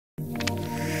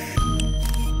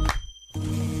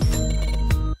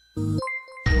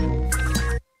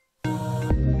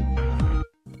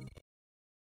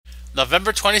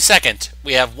November 22nd.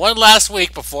 We have one last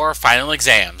week before final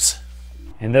exams.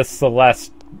 And this is the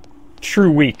last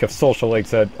true week of social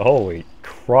links. Holy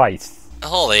Christ.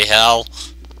 Holy hell.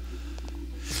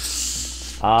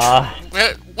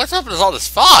 What's up with all this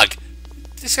fog?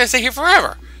 These guys stay here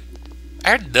forever.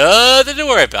 I heard nothing to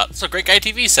worry about. That's what Great Guy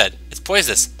TV said. It's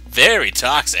poisonous. Very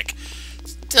toxic.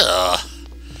 Duh.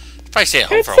 Probably stay at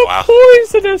home for a while.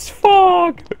 It's a poisonous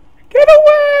fog! Get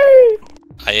away!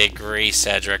 I agree,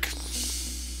 Cedric.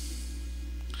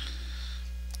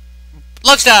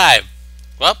 Lunchtime!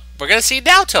 Well, we're gonna see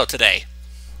Naoto today.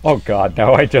 Oh god,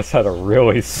 now I just had a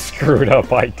really screwed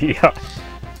up idea.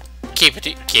 Keep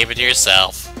it to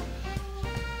yourself.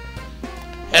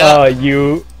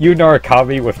 You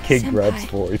Narukami with King Red's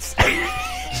voice.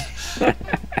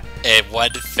 It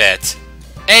wouldn't fit.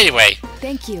 Anyway,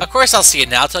 thank you. Of course I'll see you,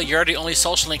 Naoto. You're the only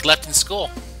social link left in school.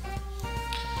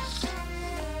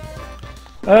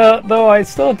 Though I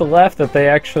still have to laugh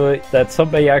that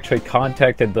somebody actually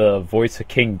contacted the voice of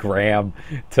King Graham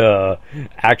to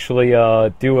actually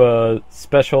do a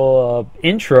special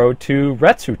intro to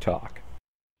Retsu Talk.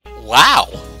 Wow.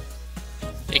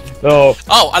 Oh,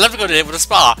 I'd love to go to the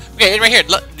spa. Okay, right here.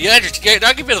 Look, you're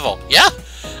beautiful. Yeah?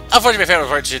 Unfortunately, my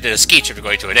family did a ski trip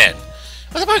going to an inn.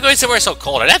 What's the point of going somewhere so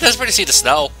cold? I'm desperate to see the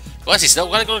snow. You want to see snow?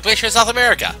 Why don't go to a glacier in South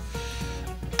America?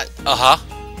 Uh-huh.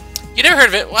 You never heard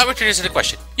of it? Well, I'm introducing the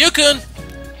question. Yukun!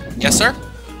 Yes, sir?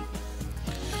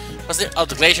 What's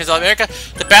the glacier in South America?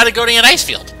 The Patagonian ice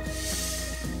field.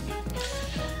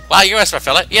 Wow, you're a smart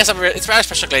fella. Yes, it's a rather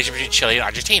special glacier between Chile and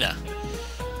Argentina.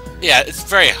 Yeah, it's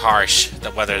very harsh,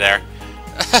 the weather there.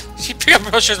 She picked up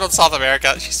brochures about South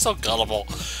America. She's so gullible.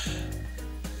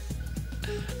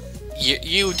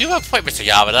 You do have a point, Mr.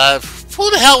 Yamada.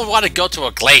 Who the hell would want to go to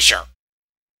a glacier?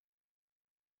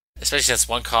 Especially since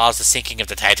one caused the sinking of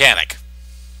the Titanic.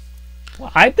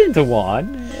 Well, I've been to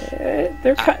one.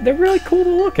 They're really cool to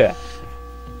look at.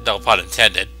 No pun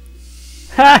intended.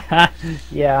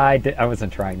 Yeah, I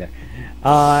wasn't trying there.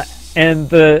 And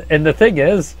the thing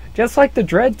is, just like the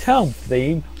Dread Town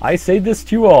theme, I say this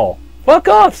to you all. Fuck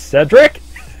off, Cedric!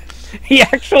 He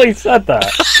actually said that.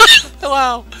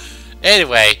 Wow.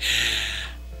 Anyway,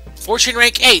 Fortune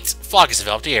Rank 8, fog has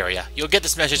enveloped the area. You'll get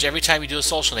this message every time you do a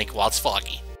social link while it's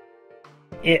foggy.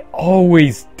 It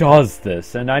always does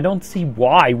this, and I don't see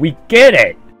why. We get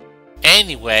it!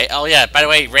 Anyway, oh yeah, by the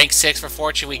way, Rank 6 for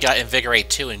Fortune, we got Invigorate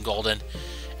 2 in Golden.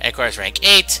 And of course, Rank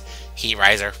 8, Heat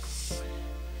Riser.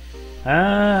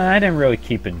 I didn't really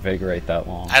keep Invigorate that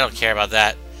long. I don't care about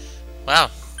that.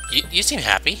 Wow, you seem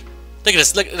happy. Look at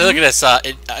this, look at this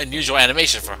unusual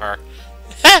animation for her.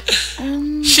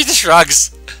 She just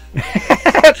shrugs.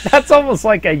 That's almost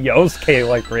like a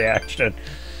Yosuke-like reaction.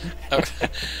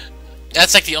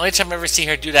 That's like the only time I've ever seen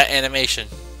her do that animation.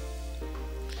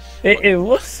 It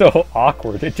looks so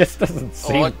awkward. It just doesn't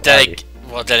seem right.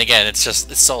 Well, then again, it's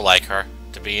so like her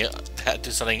to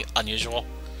do something unusual.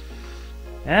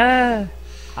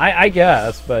 I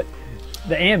guess, but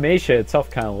the animation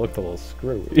itself kind of looked a little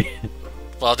screwy.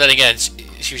 Well, then again,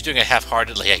 she was doing it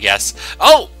half-heartedly, I guess.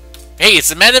 Oh! Hey, it's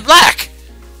the Men in Black!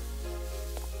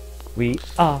 We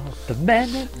are the Men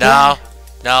in Black.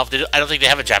 No, I don't think they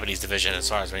have a Japanese division as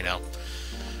far as we know.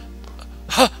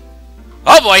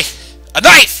 Oh boy! A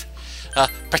knife!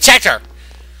 Protector!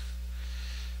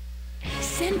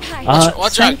 Senpai!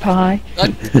 What's Senpai!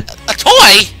 A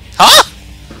toy? Huh?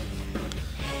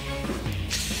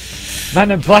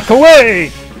 Men in Black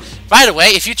away! By the way,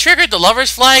 if you triggered the lover's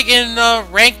flag in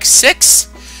rank 6,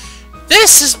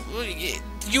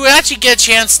 you actually get a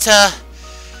chance to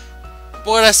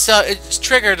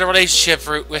trigger the relationship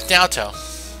route with Naoto.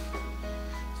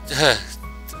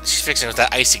 She's fixing it with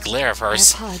that icy glare of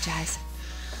hers. I apologize.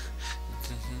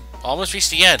 Almost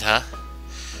reached the end, huh?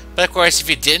 But of course, if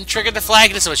you didn't trigger the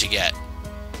flag, this is what you get.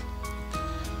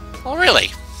 Oh,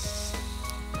 really?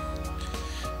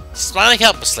 Smiling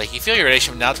helplessly, you feel your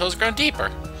relationship with Naoto has grown deeper.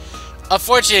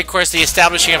 Unfortunately, of course, the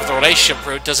establishing of the relationship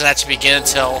route doesn't actually begin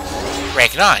until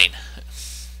rank 9.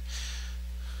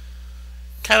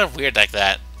 Kind of weird like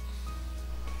that.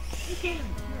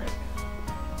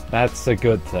 That's a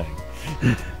good thing.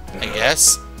 I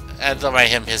guess. And don't mind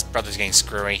him, his brother's getting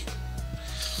screwy.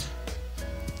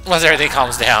 Once everything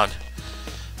calms down.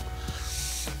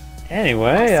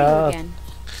 Anyway,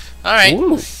 alright.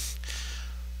 Ooh.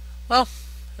 Well,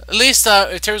 at least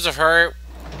in terms of her,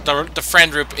 the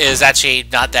friend group is actually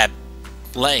not that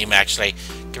lame, actually,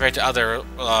 compared to other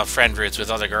friend groups with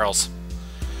other girls.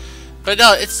 But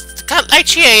no, it's kind of like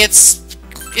Chie.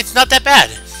 It's not that bad.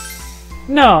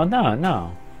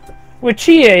 No. With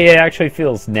Chie, it actually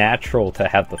feels natural to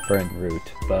have the friend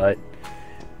route, but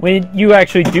when you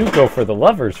actually do go for the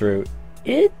lovers route,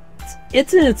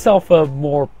 it's in itself a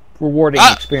more rewarding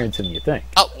experience than you think.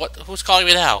 Oh, what? Who's calling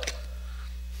me now?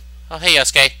 Oh, hey,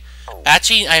 Yosuke.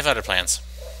 Actually, I have other plans.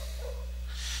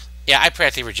 Yeah, I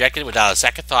practically rejected it without a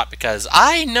second thought because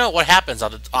I know what happens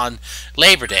on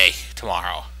Labor Day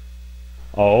tomorrow.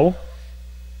 Oh?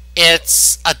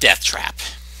 It's a death trap.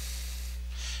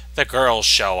 The girls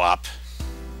show up.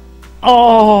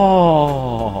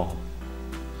 Oh!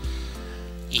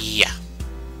 Yeah.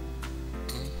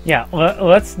 Yeah,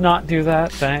 let's not do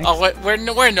that, thanks. Oh, we're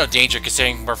in no danger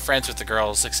considering we're friends with the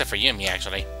girls, except for you and me,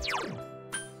 actually.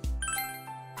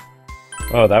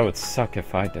 Oh, that would suck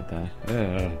if I did that.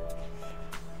 Ugh.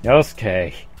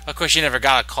 Yosuke. Of course, you never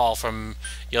got a call from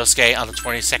Yosuke on the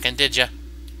 22nd, did you?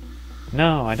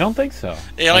 No, I don't think so.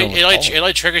 It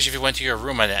only triggers if you went to your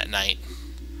room on that night.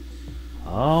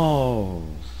 Oh.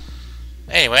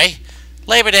 Anyway,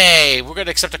 Labor Day, we're going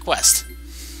to accept a quest.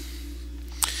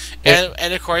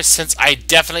 And of course, since I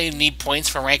definitely need points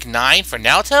for rank 9 for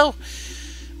Naruto,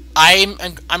 I'm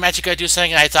actually going to do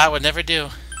something I thought I would never do.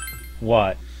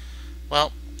 What?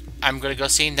 Well, I'm going to go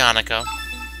see Nanako.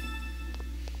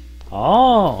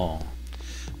 Oh.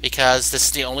 Because this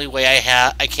is the only way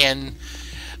I can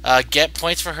get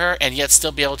points for her and yet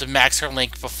still be able to max her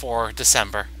link before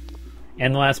December.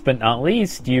 And last but not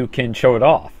least, you can show it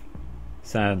off.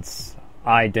 Since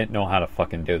I didn't know how to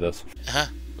fucking do this. Uh-huh.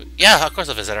 Yeah, of course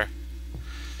I'll visit her.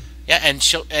 Yeah,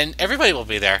 and everybody will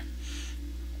be there.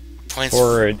 Points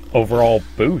for an overall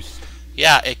boost.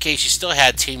 Yeah, in case you still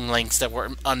had team links that were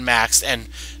unmaxed, and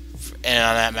on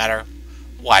that matter,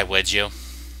 why would you?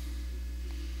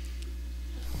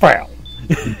 Well.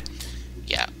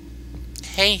 Yeah.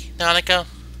 Hey, Nanako.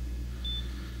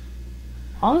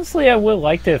 Honestly, I would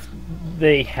like to if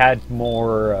they had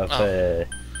more of a...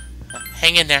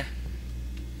 Hang in there.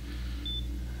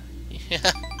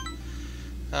 Yeah.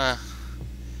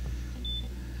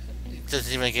 It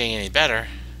doesn't even get any better.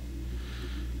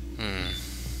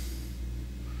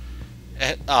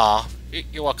 Aw,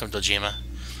 you're welcome, Dojima.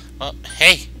 Well,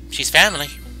 hey, she's family.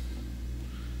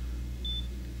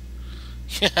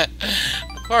 Yeah,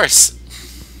 of course.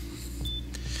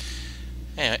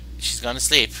 Anyway, she's gone to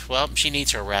sleep. Well, she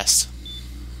needs her rest.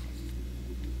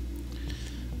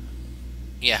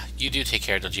 Yeah, you do take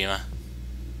care, Dojima.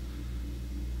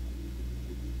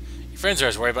 Your friends are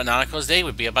as worried about Nanako's day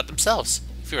would be about themselves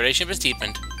if your relationship is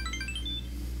deepened.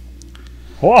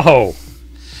 Whoa!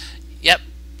 Yep,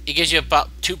 it gives you about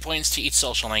 2 points to each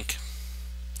social link.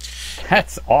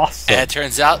 That's awesome. And it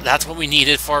turns out that's what we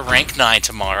needed for rank 9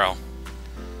 tomorrow.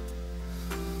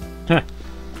 Huh.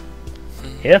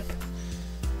 Hip?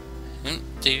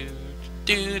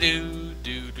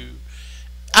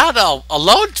 I don't know.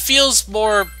 Alone feels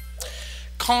more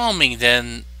calming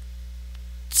than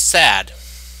sad.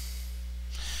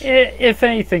 If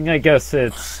anything, I guess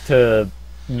it's to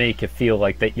make it feel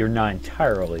like that you're not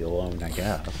entirely alone, I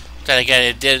guess. Then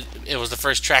again, it was the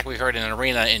first track we heard in an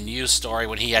arena in Yu's story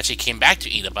when he actually came back to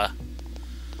Inaba.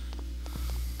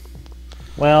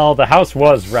 Well, the house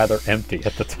was rather empty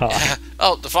at the time.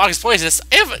 Oh, the fog is poisonous.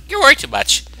 You're worried too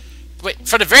much. Wait,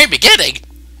 from the very beginning!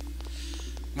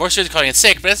 More students calling it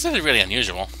sick, but that's not really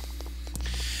unusual.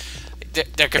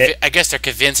 I guess they're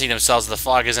convincing themselves the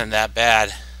fog isn't that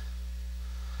bad.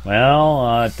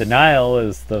 Well, denial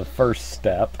is the first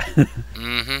step.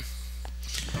 Mm-hmm.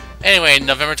 Anyway,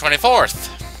 November 24th.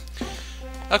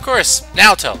 Of course,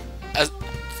 Naoto. As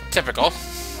typical.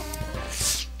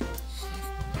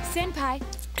 Senpai.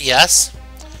 Yes?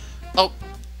 Oh,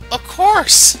 of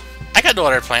course! I got no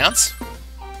other plans.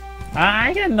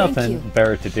 I got nothing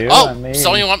better to do. Oh, I mean,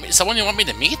 someone you want me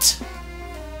to meet?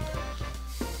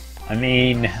 I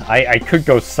mean, I could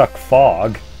go suck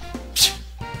fog.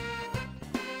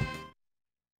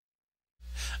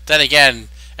 Then again,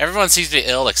 everyone seems to be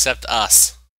ill except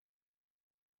us.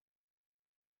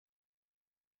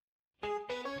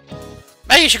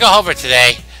 Maybe you should go home for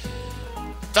today.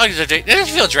 Don't you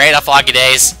feel drained on foggy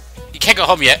days? You can't go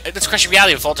home yet. It's crushing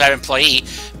reality of a full-time employee.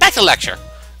 Back to the lecture.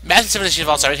 Math and civilization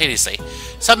evolve simultaneously.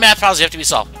 Some math problems have to be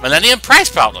solved. Millennium prize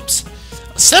problems.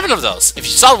 7 of those. If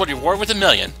you solve one, you're rewarded with 1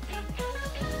 million.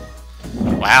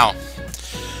 Wow.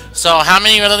 So how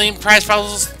many Millennium prize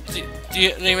problems do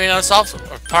you know unsolved?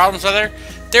 Or problems are there?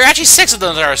 There are actually 6 of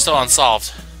them that are still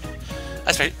unsolved.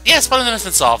 That's right. Yes, one of them has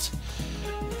been solved.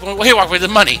 Well, he walked away with the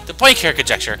money, the point care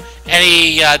conjecture, and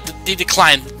he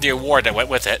declined the award that went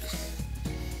with it.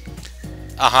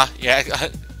 Yeah.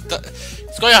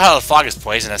 It's going on how the fog is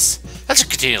poisonous. Let's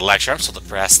just continue the lecture. I'm so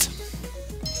depressed.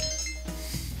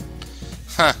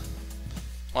 Huh.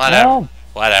 Whatever. Well,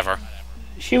 whatever.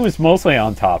 She was mostly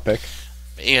on topic.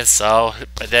 Even so,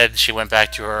 but then she went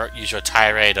back to her usual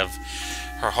tirade of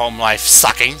her home life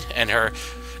sucking and her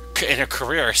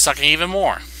career sucking even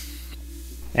more.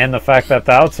 And the fact that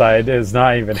the outside is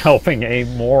not even helping a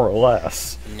more or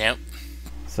less. Nope.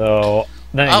 So,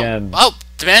 then again... Oh,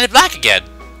 the man in black again.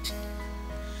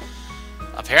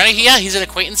 Apparently, yeah, he's an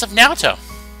acquaintance of Naoto.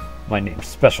 My name's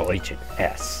Special Agent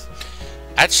S.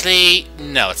 Actually,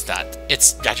 no, it's not.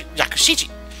 It's Yakushichi.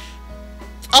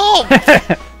 Oh!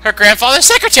 Her grandfather's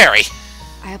secretary!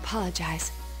 I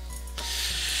apologize.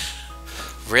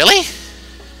 Really?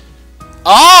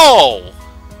 Oh!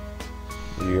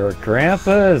 Your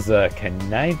grandpa is a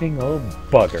conniving little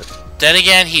bugger. Then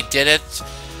again, he did it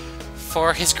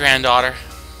for his granddaughter.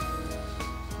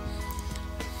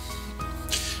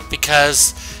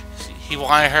 Because he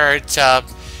wanted her to,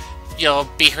 you know,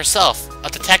 be herself, a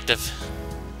detective.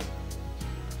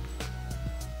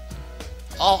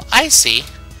 Oh, I see.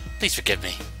 Please forgive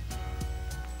me.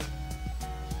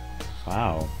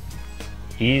 Wow.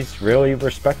 He's really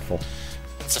respectful.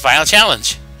 It's the final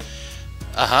challenge.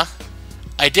 Uh-huh.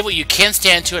 I did what you can't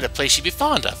stand to at a place you'd be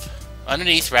fond of.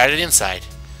 Underneath rather than inside.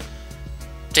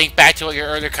 Think back to your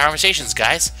earlier conversations,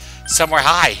 guys. Somewhere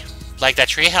high, like that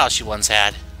treehouse you once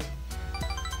had.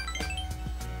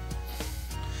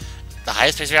 The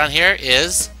highest place around here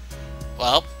is,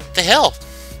 well, the hill.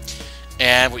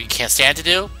 And what you can't stand to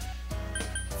do?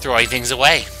 Throwing things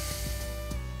away.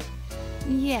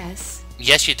 Yes.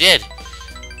 Yes, you did.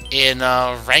 In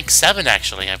rank 7,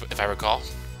 actually, if I recall.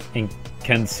 And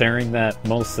considering that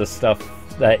most of the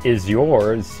stuff that is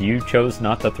yours, you chose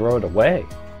not to throw it away.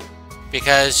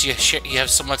 Because you have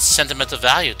so much sentimental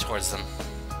value towards them.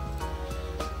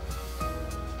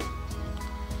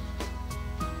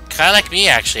 Kind of like me,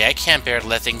 actually. I can't bear to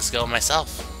let things go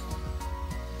myself.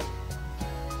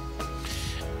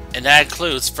 And that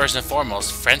includes, first and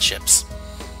foremost, friendships.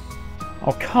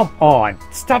 Oh, come on.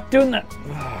 Stop doing that.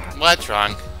 What's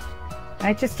wrong?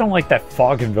 I just don't like that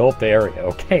fog-enveloped area,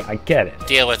 okay? I get it.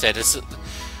 Deal with it. It's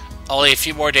only a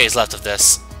few more days left of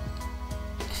this.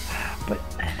 But...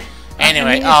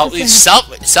 Anyway, he's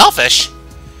selfish?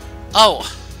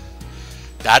 Oh.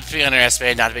 Not to be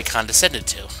underestimated, not to be condescended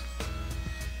to.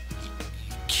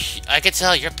 I can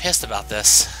tell you're pissed about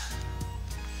this.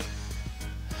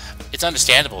 It's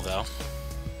understandable, though.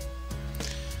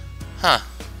 Huh.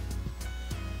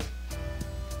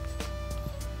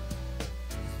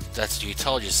 That's what you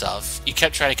told yourself. You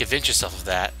kept trying to convince yourself of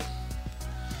that.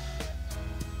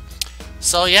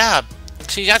 So yeah,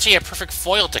 she's actually a perfect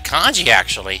foil to Kanji,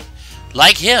 actually.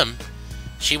 Like him,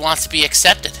 she wants to be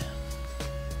accepted.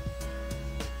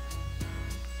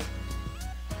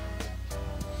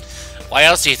 Why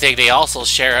else do you think they also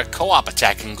share a co-op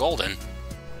attack in Golden?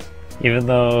 Even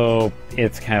though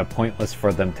it's kind of pointless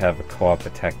for them to have a co-op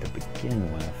attack to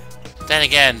begin with. Then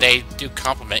again, they do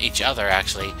complement each other,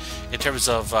 actually, in terms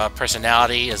of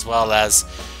personality as well as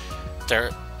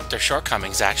their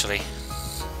shortcomings, actually.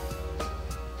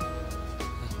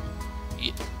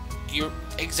 You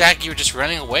were just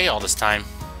running away all this time.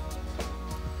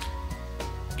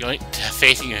 You need to have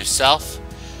faith in yourself,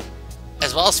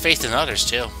 as well as faith in others,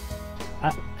 too.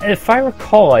 If I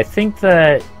recall, I think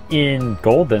that in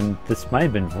Golden, this might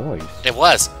have been voiced. It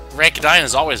was. Rank 9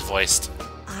 is always voiced.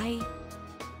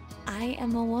 I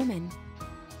am a woman.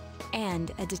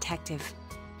 And a detective.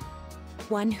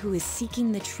 One who is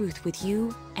seeking the truth with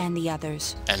you and the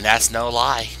others. And that's no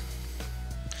lie.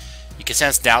 You can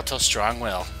sense Naoto's strong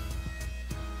will.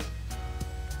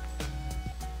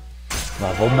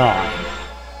 Level 9.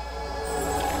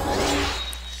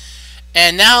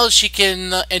 And now she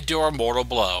can endure a mortal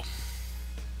blow.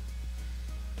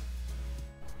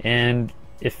 And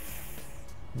if...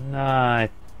 Nah, I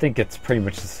think it's pretty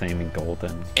much the same in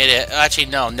Golden. Actually,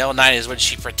 no. No 9 is when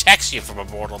she protects you from a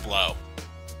mortal blow.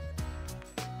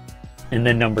 And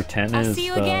then number 10 I'll is... see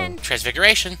you again.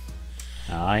 Transfiguration.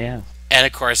 Ah, yeah. And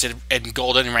of course, in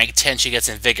Golden rank 10, she gets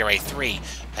Invigorate 3.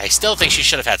 I still think she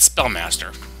should have had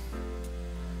Spellmaster.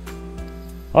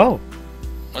 Oh.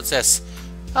 What's this?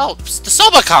 Oh, the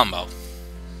Soba combo.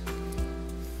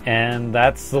 And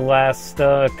that's the last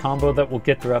combo that we'll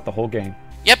get throughout the whole game.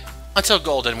 Yep, until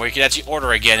Golden, where you can actually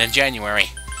order again in January.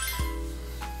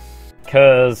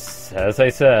 Because, as I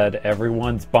said,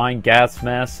 everyone's buying gas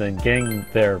masks and getting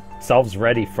themselves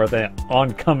ready for the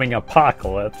oncoming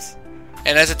apocalypse.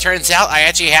 And as it turns out,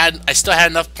 I still had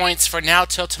enough points for now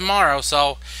till tomorrow,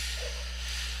 so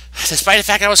despite the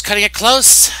fact I was cutting it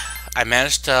close, I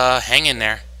managed to hang in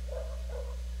there.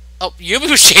 Oh, Yumi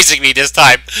was chasing me this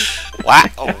time.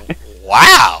 Wow.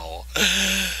 Wow.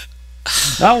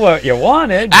 Not what you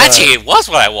wanted. Actually, it was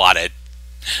what I wanted.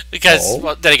 Because,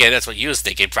 well, then again, that's what you was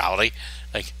thinking, probably.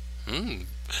 Like,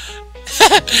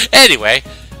 Anyway,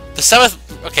 the 7th...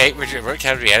 Okay, we're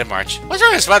counting to the end of March. What's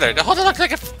wrong with this weather? The whole thing looks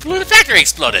like a factory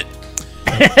exploded.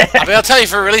 I'll tell you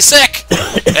if we're really sick.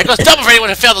 That goes double for anyone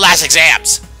who failed the last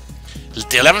exams.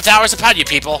 The 11th hour is upon you,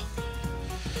 people.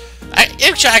 I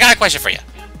got a question for you.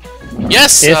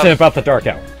 Yes? It's about the dark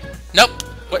hour. Nope.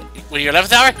 What your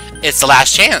 11th hour? It's the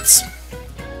last chance.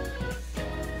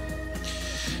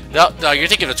 No, you're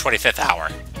thinking of the 25th hour.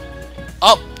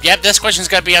 Oh, yep, this question's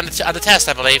got to be on the test,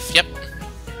 I believe. Yep.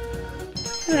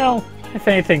 Well, if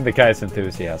anything, the guy's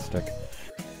enthusiastic.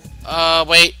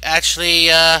 Wait, actually,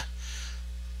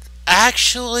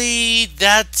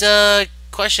 that,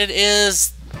 question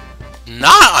is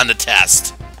not on the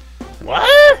test.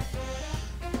 What?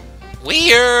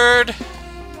 Weird.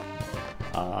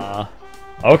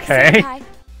 Okay.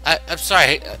 I'm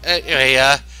sorry. Anyway,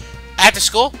 after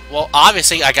school? Well,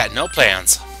 obviously, I got no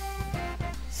plans.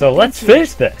 So let's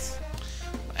finish this.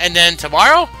 And then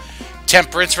tomorrow,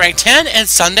 Temperance rank 10, and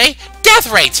Sunday,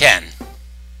 Death rank 10.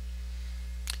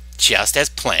 Just as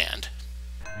planned.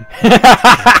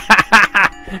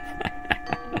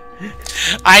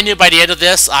 I knew by the end of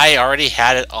this, I already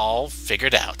had it all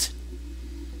figured out.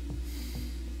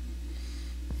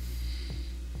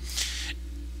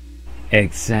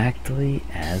 Exactly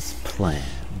as planned.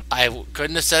 I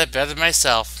couldn't have said it better than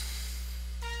myself.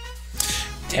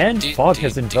 And fog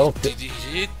has enveloped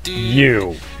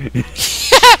you.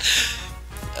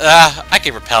 I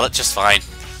can repel it just fine.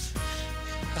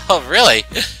 Oh, really?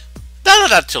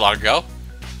 Not too long ago.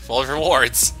 Full of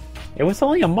rewards. It was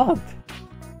only a month.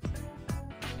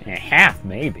 And a half,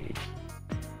 maybe.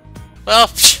 Well,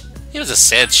 he was a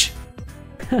cinch.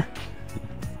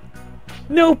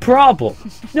 No problem.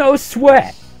 No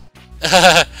sweat.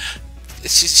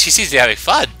 She seems to be having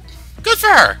fun. Good for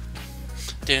her.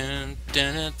 Dun,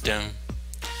 dun, dun, dun.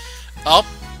 Oh,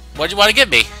 what'd you want to give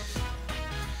me?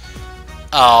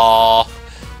 Oh,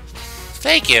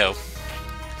 thank you.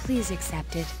 Please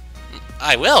accept it.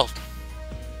 I will.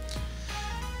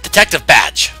 Detective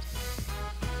badge.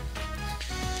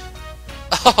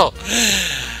 Oh,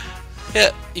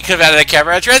 yeah, you could have added a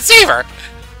camera and transceiver.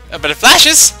 But it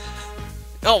flashes.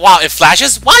 Oh wow, it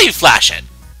flashes? Why do you flash it?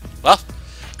 Well,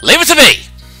 leave it to me.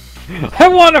 I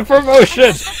want a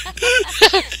promotion!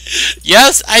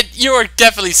 Yes, you are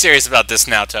definitely serious about this,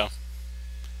 Naoto.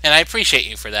 And I appreciate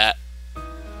you for that.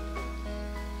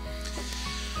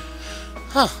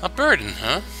 Huh, a burden,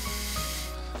 huh?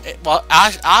 Well,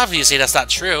 obviously that's not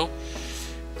true.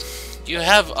 You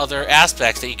have other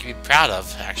aspects that you can be proud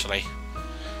of, actually.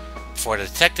 For the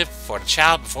detective, for the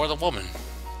child, for the woman.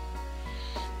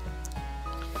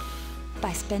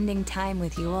 By spending time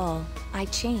with you all, I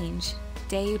change.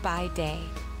 Day by day.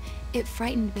 It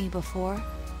frightened me before,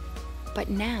 but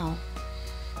now,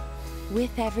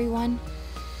 with everyone,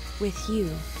 with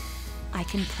you, I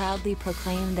can proudly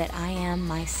proclaim that I am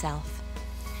myself.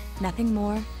 Nothing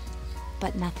more,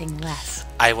 but nothing less.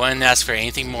 I wouldn't ask for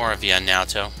anything more of you,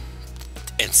 Naoto.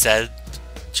 Instead,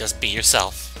 just be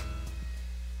yourself.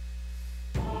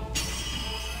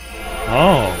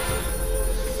 Oh.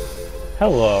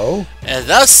 Hello. And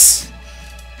thus,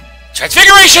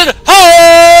 Transfiguration!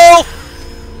 Ho!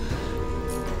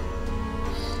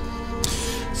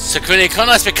 Sukune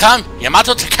Kono has become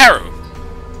Yamato Takeru.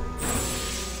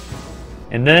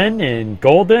 And then in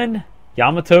Golden,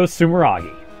 Yamato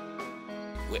Sumeragi.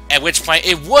 At which point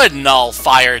it would null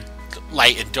fire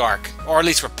light and dark, or at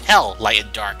least repel light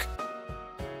and dark.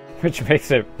 Which makes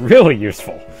it really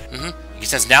useful. You can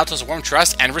sense Naoto's warm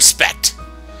trust and respect.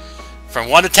 From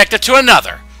one detective to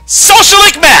another. Social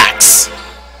Link Max!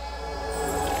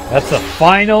 That's the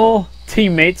final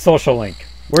teammate social link.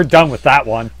 We're done with that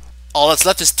one. All that's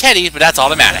left is Teddy, but that's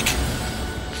automatic.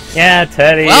 Yeah,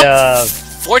 Teddy, Well,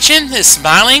 fortune is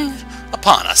smiling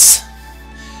upon us.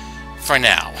 For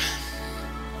now.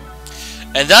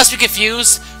 And thus we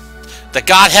confuse the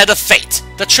Godhead of Fate.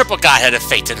 The triple Godhead of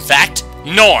Fate, in fact.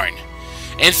 Norn.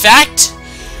 In fact,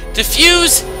 to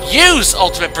fuse Yu's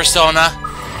ultimate persona,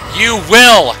 you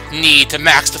will need to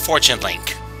max the fortune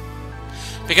link.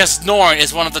 Because Norn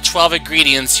is one of the 12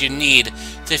 ingredients you need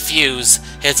to fuse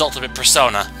his ultimate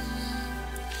persona.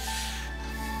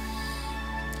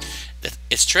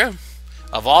 It's true.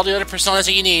 Of all the other personas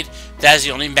that you need, that is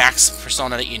the only max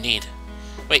persona that you need.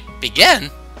 Wait, begin?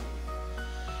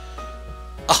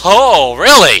 Oh,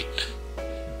 really?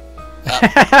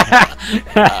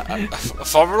 A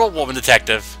formidable woman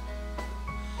detective.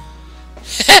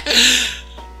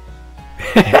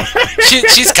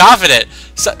 She's confident.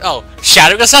 So,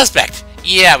 shadowing a suspect.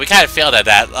 Yeah, we kind of failed at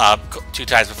that 2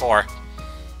 times before.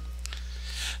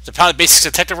 to pound the basics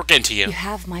of detective work into you. You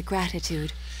have my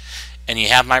gratitude. And you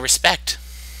have my respect.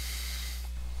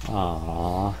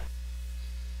 Aww.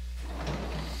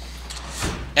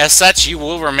 As such, you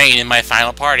will remain in my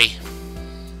final party.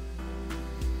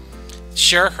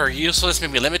 Sure, her usefulness may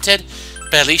be limited,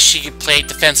 but at least she can play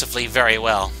defensively very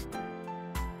well.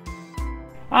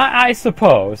 I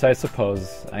suppose.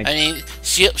 I mean,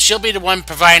 she'll be the one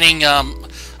providing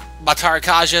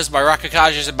Matarakajas,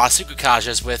 Marakakajas, and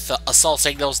Masukakajas with assault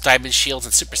signals, diamond shields,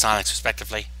 and supersonics,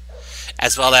 respectively,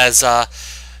 as well as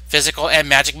physical and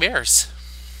magic mirrors.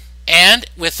 And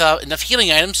with enough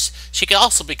healing items, she can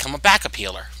also become a backup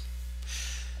healer.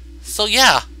 So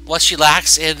yeah, what she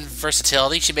lacks in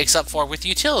versatility, she makes up for with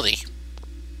utility.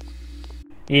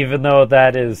 Even though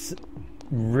that is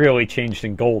really changed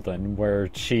in Golden, where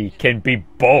she can be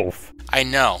both. I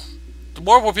know. The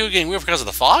more people getting weird because of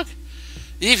the fog?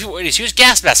 She was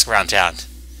gas masks around town.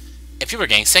 And people are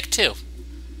getting sick too.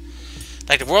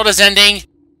 Like the world is ending.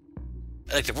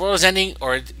 Or it's world is ending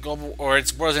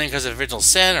because of original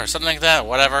sin, or something like that, or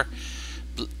whatever.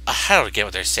 I don't get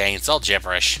what they're saying. It's all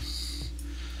gibberish.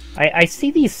 I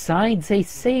see these signs. They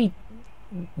say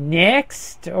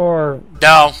next or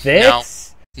no,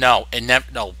 this. No, it never.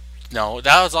 No,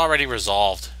 that was already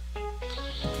resolved.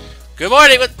 Good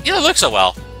morning. You don't look so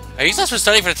well. Are you supposed to be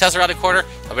studying for the test around the corner?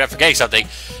 I'm forgetting something.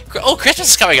 Oh, Christmas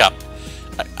is coming up.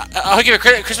 I'll give you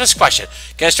a Christmas question.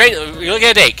 Get it straight. You're looking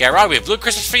at a date. Get it wrong. We have blue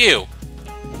Christmas for you.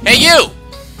 Hey, you!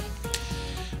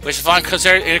 Which is fun because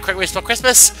they're in a correct way to spell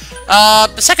Christmas.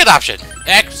 The second option.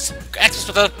 X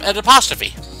with an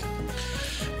apostrophe.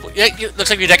 Looks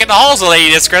like you're decking the halls,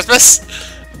 lady, this Christmas.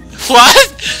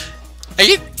 What? Are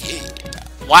you...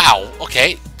 Wow,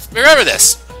 okay. Remember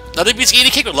this. Nothing beats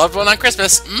eating cake with loved one on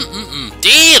Christmas.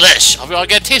 Delish! Hope you all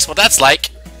get a taste of what that's like.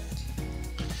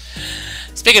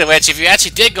 Speaking of which, if you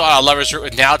actually did go on a lover's route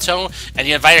with Naoto, and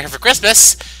you invited her for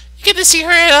Christmas, you get to see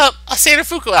her in a Sailor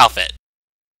Fuku outfit.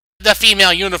 The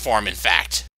female uniform, in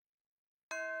fact.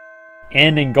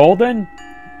 And in Golden,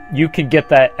 you can get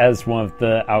that as one of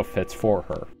the outfits for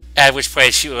her. At which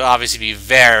point she would obviously be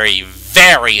very,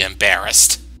 very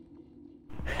embarrassed.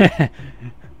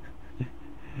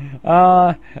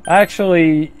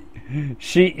 Actually,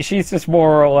 she's just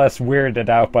more or less weirded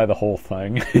out by the whole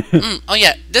thing. Oh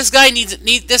yeah, this guy needs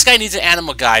an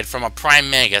animal guide from a Prime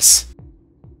Magus.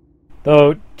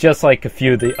 Though, just like a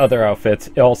few of the other outfits,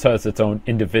 it also has its own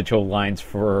individual lines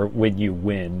for when you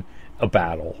win a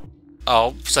battle.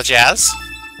 Oh, such as?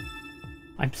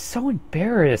 I'm so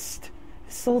embarrassed.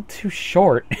 It's a little too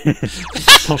short.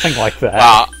 Something like that.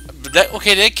 Wow.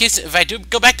 Okay, in that case, if I do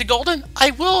go back to Golden, I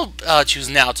will choose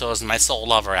Naoto as my sole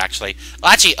lover, actually.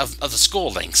 Well, actually, of the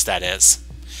school links, that is.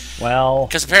 Well...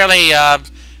 Because apparently,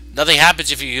 nothing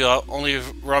happens if you only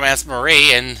romance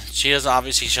Marie, and she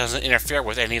doesn't interfere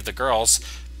with any of the girls.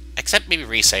 Except maybe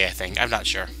Risei, I think. I'm not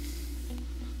sure.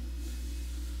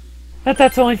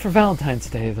 That's only for Valentine's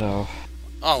Day, though.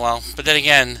 Oh, well. But then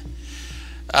again,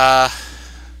 I'll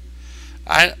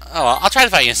try to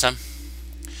find you some.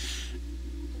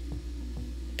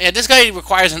 And this guy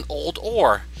requires an old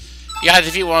ore. You gotta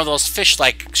defeat one of those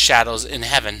fish-like shadows in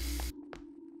heaven.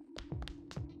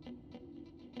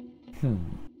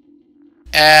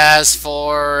 As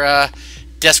for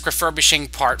desk refurbishing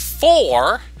part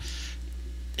 4,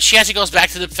 she actually goes back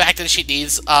to the fact that she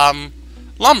needs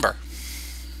lumber.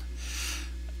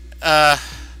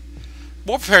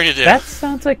 More preparing to do. That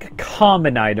sounds like a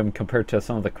common item compared to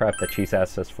some of the crap that she's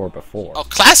asked us for before. Oh,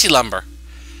 classy lumber.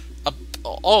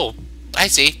 Oh, I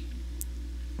see.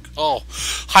 Oh,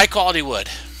 high quality wood.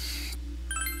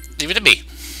 Leave it to me.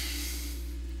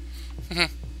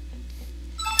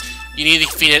 You need to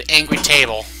defeat an angry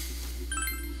table.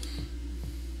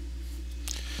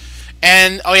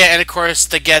 And, oh yeah, and of course,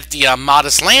 to get the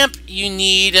modest lamp, you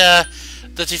need to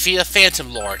defeat a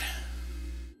Phantom Lord.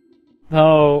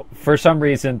 Oh, for some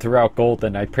reason, throughout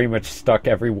Golden, I pretty much stuck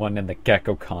everyone in the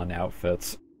Gekko-Con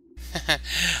outfits.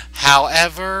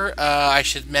 However, I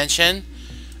should mention,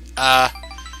 the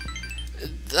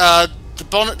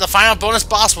final bonus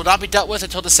boss will not be dealt with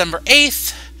until December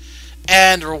 8th,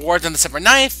 and the rewards on December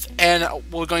 9th, and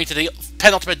we're going to the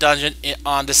penultimate dungeon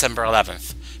on December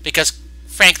 11th. Because,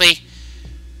 frankly,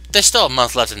 there's still a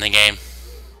month left in the game.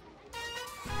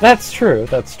 That's true,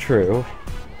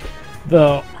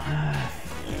 Though...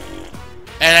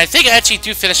 And I think I actually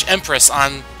do finish Empress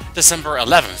on December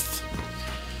 11th.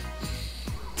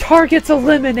 Target's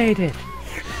eliminated!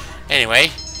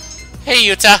 Anyway, hey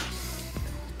Yuta.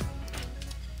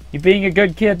 You being a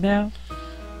good kid now?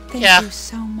 Thank Yeah. you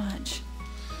so much.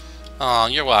 Oh,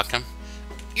 you're welcome.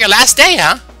 Your last day,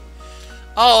 huh?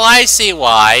 Oh, I see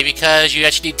why. Because you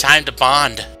actually need time to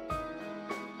bond.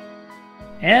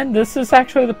 And this is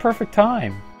actually the perfect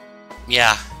time.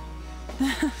 Yeah.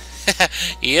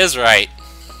 He is right.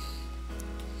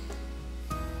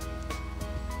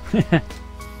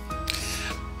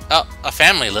 Oh, a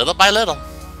family, little by little.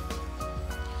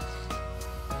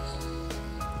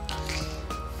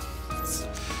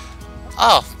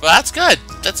 Oh, well, that's good.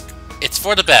 It's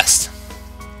for the best.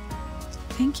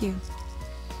 Thank you.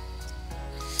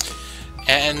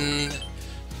 And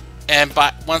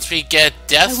once we get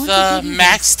death want to give you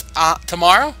maxed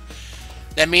tomorrow,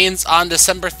 that means on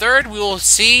December 3rd we will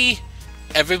see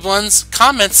everyone's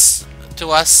comments to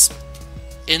us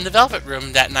in the Velvet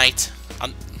Room that night.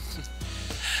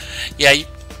 Yeah,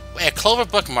 a Clover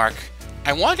bookmark.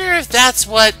 I wonder if that's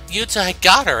what Yuta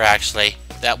got her actually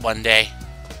that one day.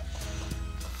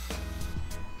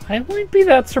 I wouldn't be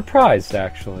that surprised,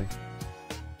 actually.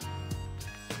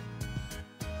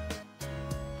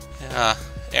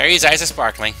 Aries' eyes are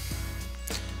sparkling.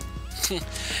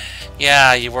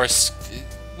 Yeah, you were...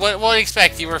 What do you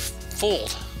expect? You were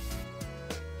fooled.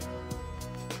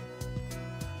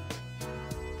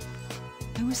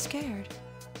 I was scared.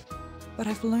 But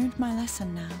I've learned my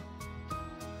lesson now.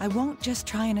 I won't just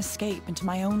try and escape into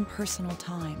my own personal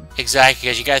time. Exactly,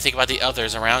 because you gotta think about the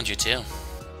others around you, too.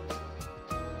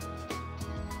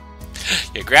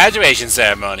 Your graduation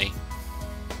ceremony.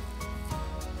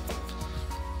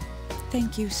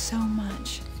 Thank you so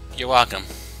much. You're welcome.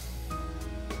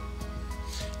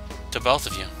 To both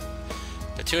of you.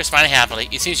 The two are smiling happily.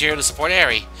 You seem here to support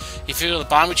Eri. You feel the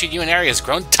bond between you and Eri has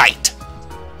grown tight.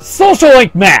 Social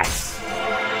Link Max!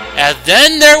 And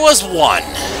then there was one.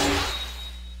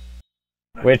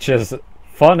 Which is,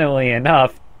 funnily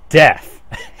enough, death.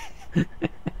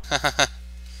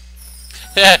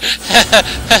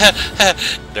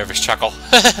 Nervous chuckle.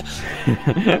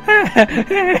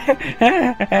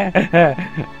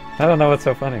 I don't know what's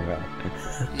so funny about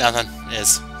it. Nothing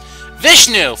is.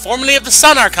 Vishnu, formerly of the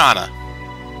Sun Arcana.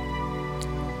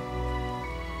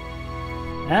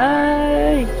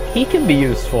 He can be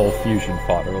useful fusion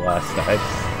fodder last time.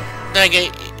 Then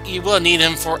again, you will need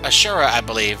him for Ashura, I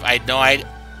believe. I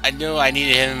knew I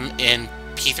needed him in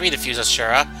P3 to fuse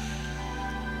Ashura.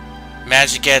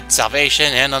 Managed to get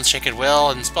Salvation and Unshaken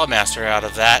Will and Spellmaster out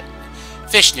of that.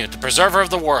 Vishnu, the preserver of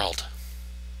the world.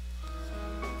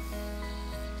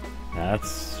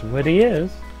 That's what he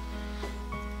is.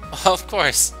 Of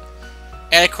course.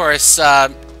 And of course,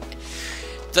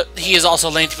 he is also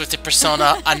linked with the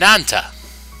persona Ananta.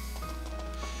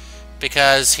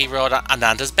 Because he rode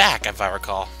Ananta's back, if I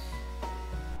recall.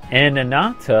 And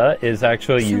Ananta is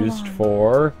actually used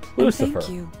for Lucifer.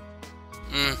 Thank you.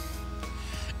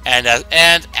 And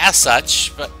as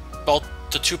such, but both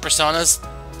the two personas,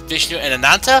 Vishnu and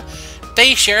Ananta,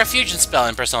 they share a fusion spell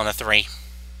in Persona 3.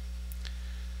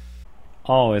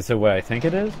 Oh, is it what I think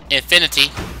it is? Infinity.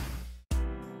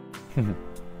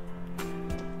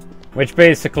 Which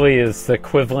basically is the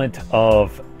equivalent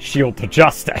of Shield to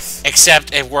Justice.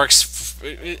 Except it works.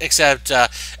 Except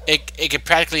it can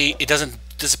practically, it doesn't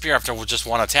disappear after just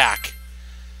one attack.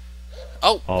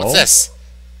 Oh, what's this?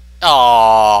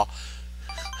 Aww.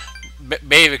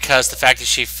 Maybe because the fact that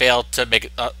she failed to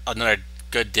make another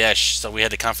good dish, so we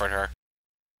had to comfort her.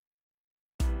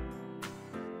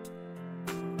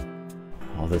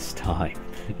 All this time.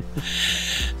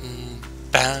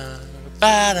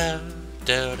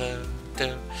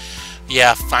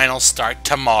 Yeah, final start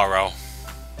tomorrow.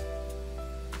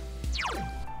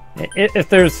 If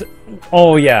there's...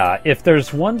 Oh yeah, if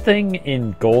there's one thing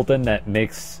in Golden that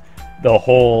makes the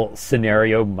whole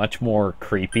scenario much more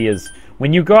creepy is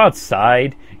when you go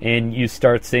outside and you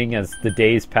start seeing, as the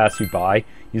days pass you by,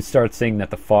 you start seeing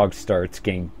that the fog starts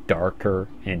getting darker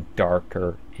and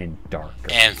darker and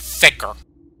darker. And thicker.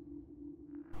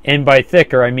 And by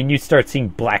thicker, I mean you start seeing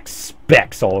black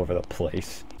specks all over the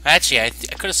place. Actually, I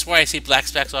could have sworn I see black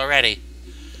specks already.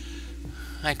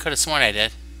 I could have sworn I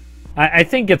did. I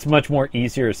think it's much more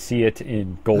easier to see it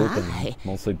in Golden,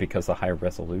 mostly because of high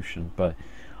resolution. But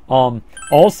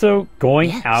also,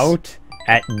 going out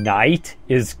at night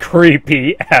is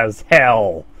creepy as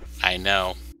hell. I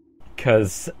know.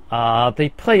 Because they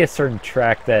play a certain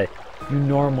track that you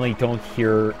normally don't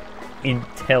hear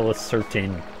until a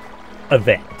certain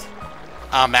event.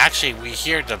 Actually, we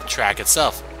hear the track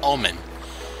itself, Omen.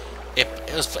 It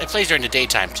plays during the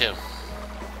daytime, too.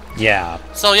 Yeah.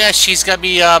 So, yeah, she's gonna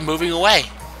be moving away.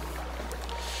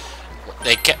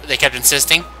 They kept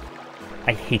insisting.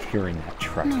 I hate hearing that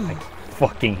track. I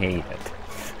fucking hate it.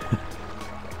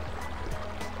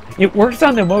 It works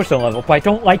on the emotional level, but I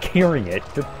don't like hearing it.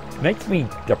 makes me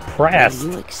depressed.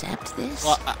 Will you accept this?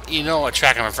 Well, you know what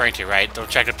track I'm referring to, right? The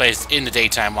track that plays in the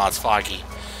daytime while it's foggy.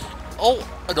 Oh,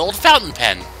 an old fountain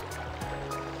pen.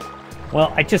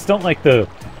 Well, I just don't like the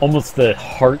almost the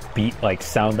heartbeat-like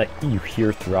sound that you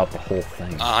hear throughout the whole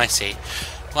thing. Oh, I see.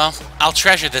 Well, I'll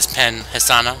treasure this pen,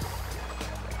 Hisano.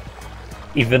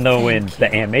 Even though in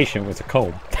the animation it was a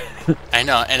comb. I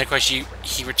know, and of course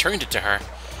he returned it to her.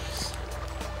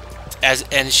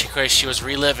 Of course, she was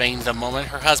reliving the moment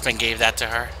her husband gave that to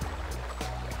her.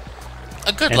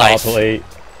 A good And life. also,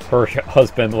 her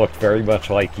husband looked very much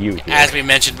like you here. As we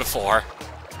mentioned before.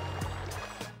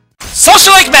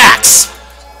 Social Link Max!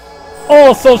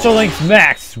 All social links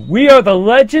max! We are the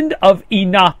legend of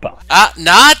Inapa.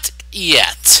 Not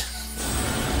yet.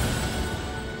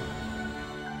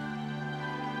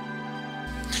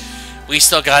 We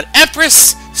still got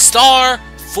Empress, Star,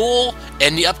 Fool,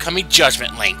 and the upcoming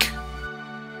Judgment Link.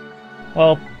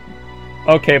 Well,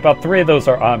 okay, about 3 of those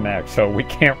are on max, so we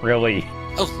can't really...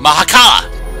 Oh, Mahakala!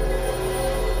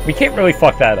 We can't really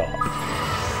fuck that up.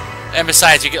 And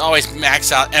besides, you can always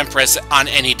max out Empress on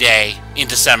any day in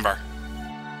December.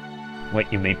 Wait,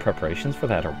 you made preparations for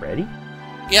that already?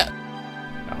 Yeah,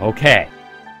 Okay.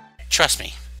 trust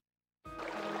me.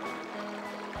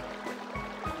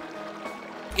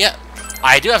 Yeah,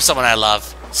 I do have someone I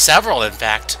love. Several, in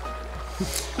fact.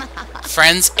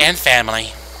 Friends and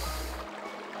family.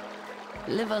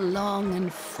 Live a long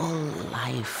and full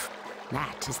life.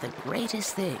 That is the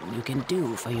greatest thing you can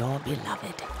do for your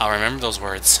beloved. I'll remember those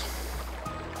words.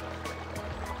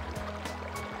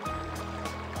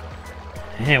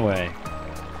 Anyway,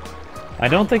 I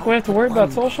don't think we have to worry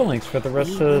about social links for the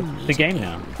rest of the game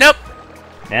now. Nope.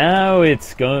 Now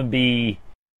it's gonna be...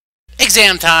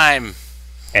 Exam time.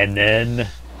 And then...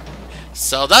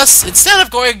 So thus, instead of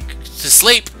going to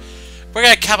sleep, we're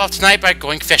gonna cap off tonight by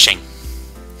going fishing.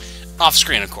 Off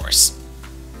screen, of course.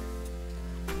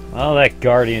 Well, that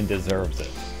Guardian deserves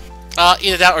it.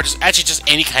 Either that or just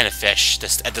any kind of fish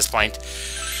at this point.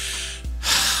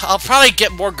 I'll probably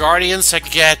get more Guardians so I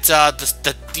can get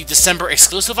the December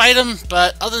exclusive item,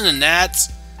 but other than that,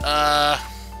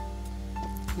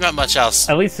 not much else.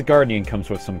 At least the Guardian comes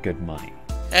with some good money.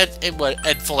 And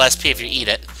full SP if you eat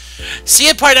it. See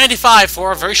you at part 95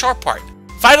 for a very short part.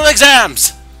 Final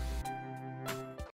exams!